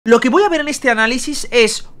Lo que voy a ver en este análisis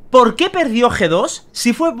es ¿por qué perdió G2?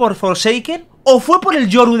 Si fue por Forsaken o fue por el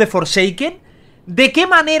Yoru de F0rsaken. ¿De qué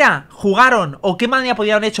manera jugaron o qué manera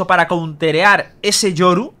podían haber hecho para counterear ese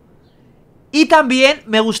Yoru? Y también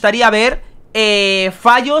me gustaría ver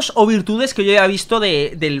fallos o virtudes que yo haya visto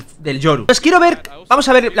del Yoru. Pues quiero ver, vamos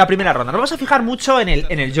a ver la primera ronda. Nos vamos a fijar mucho en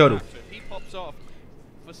el Yoru.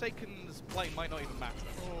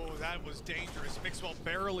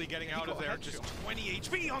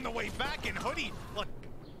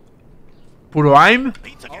 Puro aim.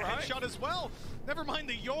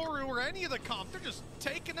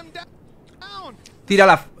 Tira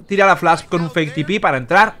la flash con un fake TP para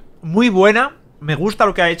entrar. Muy buena, me gusta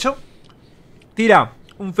lo que ha hecho. Tira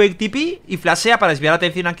un fake TP y flashea para desviar la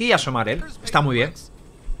atención aquí y asomar él. Está muy bien.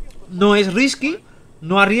 No es risky,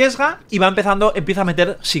 no arriesga y empieza a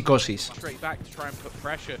meter psicosis.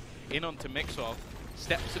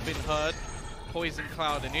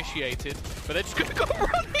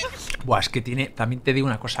 Buah, es que tiene, también te digo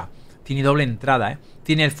una cosa, tiene doble entrada,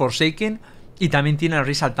 tiene el Forsaken y también tiene el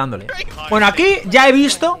Riz saltándole. Bueno, aquí ya he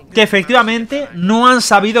visto que efectivamente no han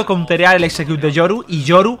sabido counterear el execute de Yoru. Y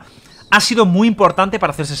Yoru ha sido muy importante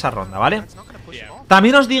para hacerse esa ronda, ¿vale?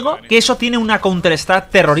 También os digo que eso tiene una counter-strat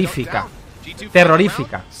terrorífica.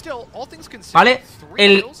 Terrorífica, ¿vale?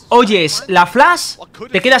 El oyes la flash,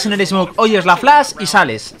 te quedas en el smoke, oyes la flash y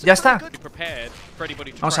sales. Ya está.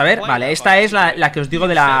 Vamos a ver, vale, esta es la que os digo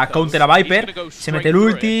de la counter a Viper. Se mete el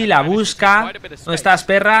ulti, la busca. ¿Dónde estás,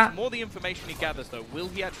 perra?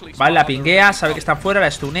 Vale, la pinguea, sabe que está fuera,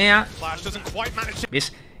 la stunea.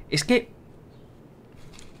 ¿Ves? Es que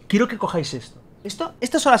quiero que cojáis esto.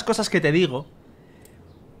 Estas son las cosas que te digo.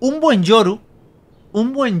 Un buen Yoru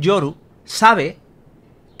sabe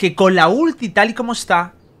que con la ulti tal y como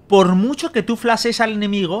está, por mucho que tú flashes al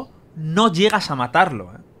enemigo, no llegas a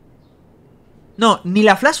matarlo, No, ni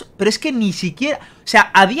la flash, pero es que ni siquiera... O sea,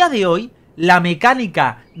 a día de hoy, la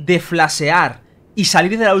mecánica de flashear y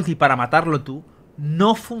salir de la ulti para matarlo tú,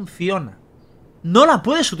 no funciona. No la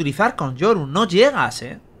puedes utilizar con Yoru, no llegas,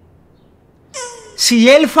 Si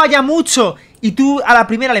él falla mucho y tú a la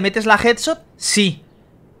primera le metes la headshot, sí.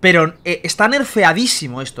 Pero está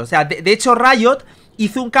nerfeadísimo esto. O sea, de hecho Riot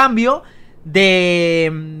hizo un cambio de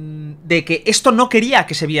que esto no quería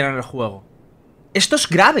que se viera en el juego. Esto es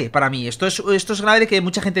grave para mí. Esto es grave de que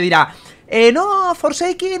mucha gente dirá no,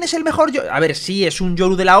 Forsaken es el mejor Yoru. A ver, sí, es un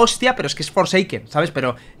Yoru de la hostia, pero es que es Forsaken, ¿sabes?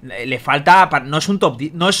 Pero le falta... No es un top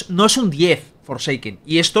 10, no es un 10 Forsaken.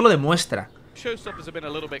 Y esto lo demuestra.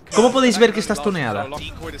 ¿Cómo podéis ver que está stuneada?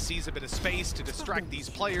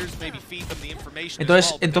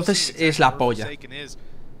 Entonces es la polla.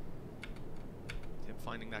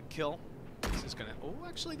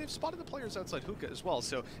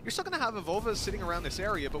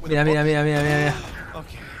 Mira.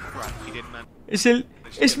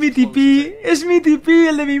 Es mi TP,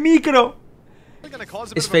 el de mi micro.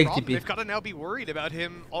 Es fake TP.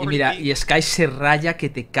 Y mira, y Sky se raya que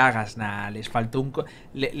te cagas. Nah, les faltó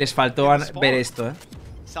ver esto,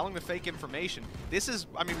 Selling the fake information. This is,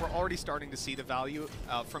 I mean, we're already starting to see the value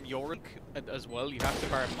from Yoru as well. You have to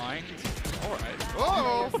bear in mind. All right.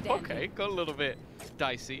 Oh, okay, got a little bit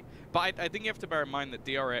dicey. But I think you have to bear in mind that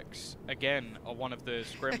DRX again are one of the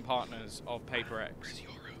scrim partners of PaperX.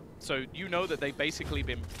 So you know that they've basically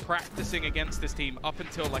been practicing against this team up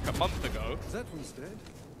until like a month ago. Is that who's dead?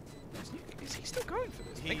 Is he still going for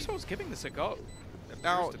this? Mixwell's giving this a go.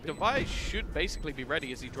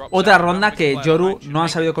 Otra ronda que Yoru no ha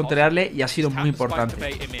sabido controlarle y ha sido muy importante.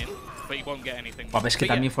 Es que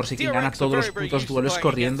también Forsaken gana todos los putos duelos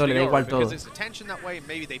corriendo, le da igual todo.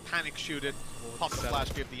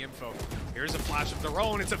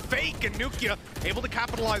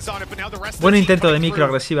 Buen intento de micro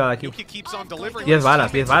agresiva de aquí. 10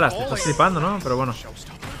 balas, te estás flipando, ¿no? Pero bueno.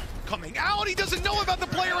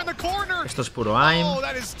 Esto es puro aim.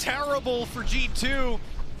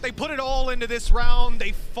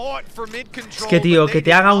 Es que, tío, que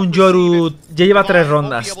te haga un Yoru. Ya lleva 3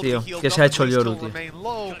 rondas, tío, que se ha hecho el Yoru, tío.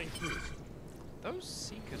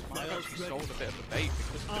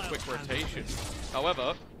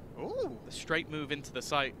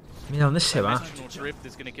 Mira dónde se va.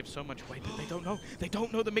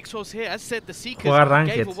 Juega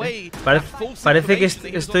ranked, Parece que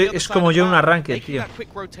es como yo en una ranked, tío.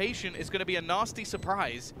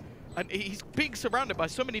 And he's being surrounded by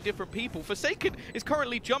so many different people. Forsaken is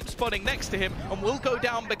currently jump spotting next to him and will go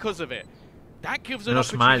down because of it. That gives an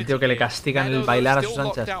Menos mal, tío, que le castigan el bailar a sus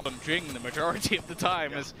anchas. The majority of the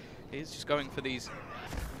time as he's just going for these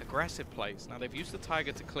aggressive plays. Now they've used the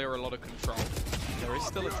Tiger to clear a lot of control. There is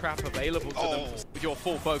still a trap available to them with your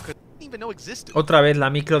full focus. Otra vez la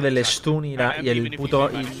micro del stun y el puto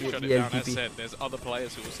y el TP.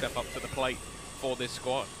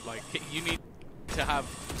 To have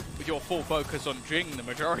your full focus on Jing the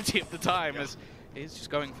majority of the time as he's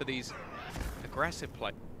just going for these aggressive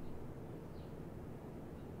plays.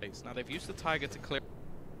 Now they've used the Tiger to clear.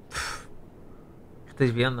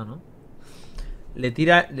 Estáis viendo, ¿no? Le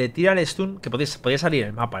tira el stun, que podía salir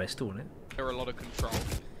el mapa el stun, A lot of control.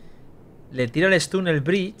 Le tira el stun el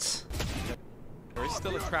bridge. There is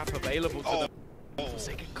still a trap available to them.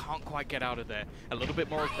 Forsaken can't quite get out of there. A little bit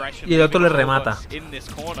more aggression. Y el otro le remata. In this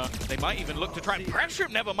corner, they might even look to try and pressure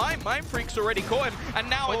him. Never mind, Mind Freak's already caught him, and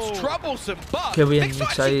now it's troublesome. But qué bien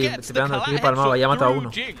Mix ahí tirando el clip al mapa, ya ha matado a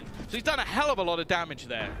uno. So he's done a hell of a lot of damage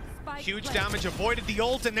there. Huge damage avoided the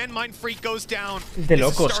ult and then Mind Freak goes down. De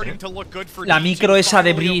locos, La micro esa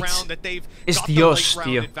de Bridge es Dios,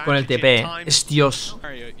 tío. Con el TP, es Dios.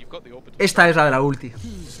 Esta es la de la ulti.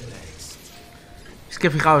 Es que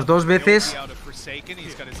fijaos, 2 veces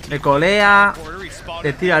le colea,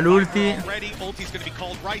 le tira el ulti.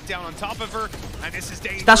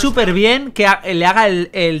 Está súper bien que le haga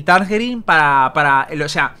el targeting para o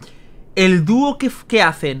sea, el dúo que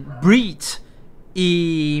hacen Bridge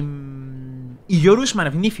y Yoru es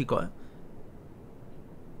magnífico,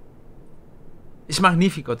 Es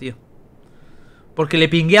magnífico, tío. Porque le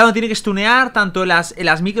pinguea donde tiene que stunear, tanto en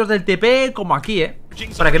las micros del TP como aquí,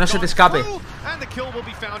 para que no se te escape.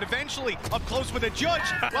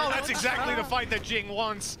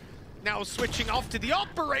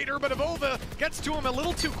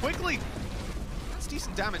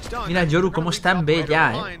 Mira Yoru cómo está en B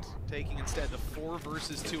ya,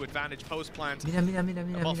 Mira.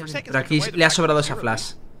 Pero aquí le ha sobrado esa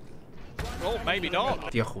flash.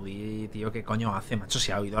 Tío, Judy, tío, ¿qué coño hace, macho?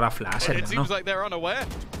 Se ha oído la flash, hermano.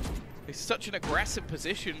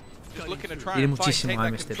 Tiene muchísimo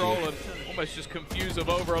AM este tío.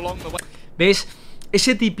 ¿Ves?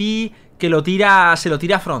 Ese TP que se lo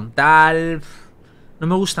tira frontal. No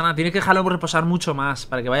me gusta nada. Tiene que dejarlo reposar mucho más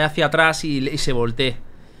para que vaya hacia atrás y se voltee.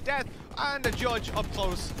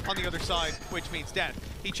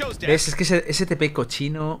 ¿Ves? Es que ese TP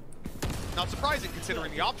cochino.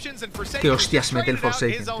 Qué hostias mete el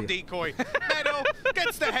Forsaken, tío.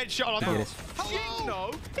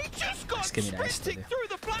 Es que mira esto, tío.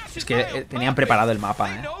 Es que tenían preparado el mapa,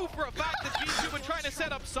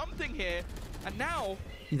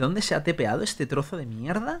 ¿Y dónde se ha tepeado este trozo de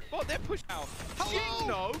mierda?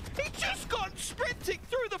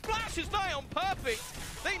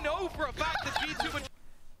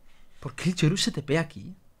 ¿Por qué el Yoru se tepea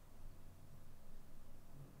aquí?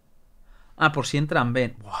 Ah, por si entran,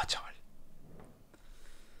 ven. Buah, chaval.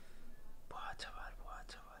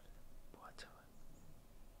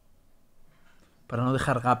 Para no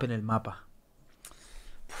dejar gap en el mapa.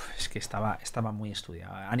 Es que estaba muy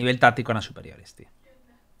estudiado. A nivel táctico eran superiores, tío.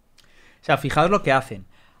 O sea, fijaos lo que hacen.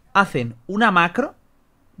 Hacen una macro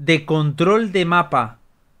de control de mapa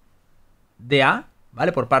de A,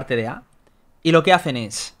 ¿vale? Por parte de A. Y lo que hacen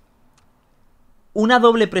es una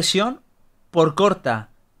doble presión por corta,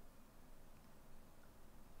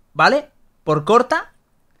 ¿vale? Por corta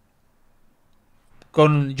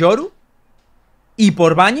con Yoru. Y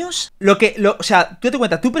por baños, o sea, tú te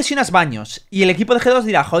cuenta, tú presionas baños y el equipo de G2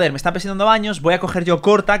 dirá, joder, me están presionando baños, voy a coger yo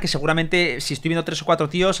corta, que seguramente si estoy viendo 3 o 4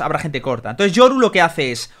 tíos habrá gente corta. Entonces Yoru lo que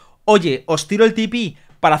hace es, oye, os tiro el TP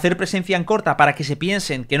para hacer presencia en corta, para que se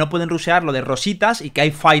piensen que no pueden rushear lo de rositas y que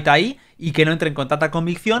hay fight ahí y que no entren con tanta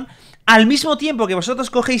convicción, al mismo tiempo que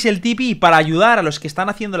vosotros cogéis el TP para ayudar a los que están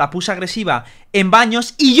haciendo la push agresiva en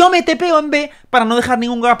baños, y yo me tepeo en B para no dejar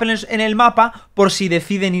ningún gap en el mapa por si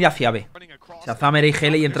deciden ir hacia B. O sea, Zamer y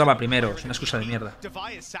GL y entraba primero. Es una excusa de mierda.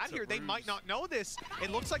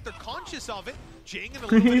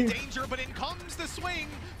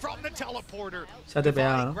 Se ha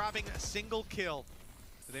tepeado, ¿no?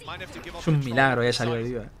 Es un milagro, ya salió de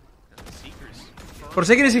viva. Por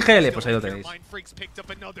si quieres IGL, pues ahí lo tenéis.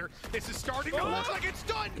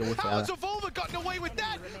 Qué bufeada.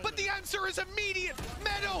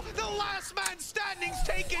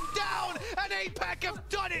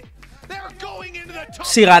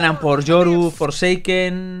 Si ganan por Yoru,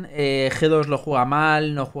 Forsaken, G2 lo juega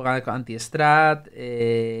mal, no juega anti-strat,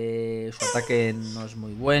 su ataque no es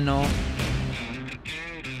muy bueno.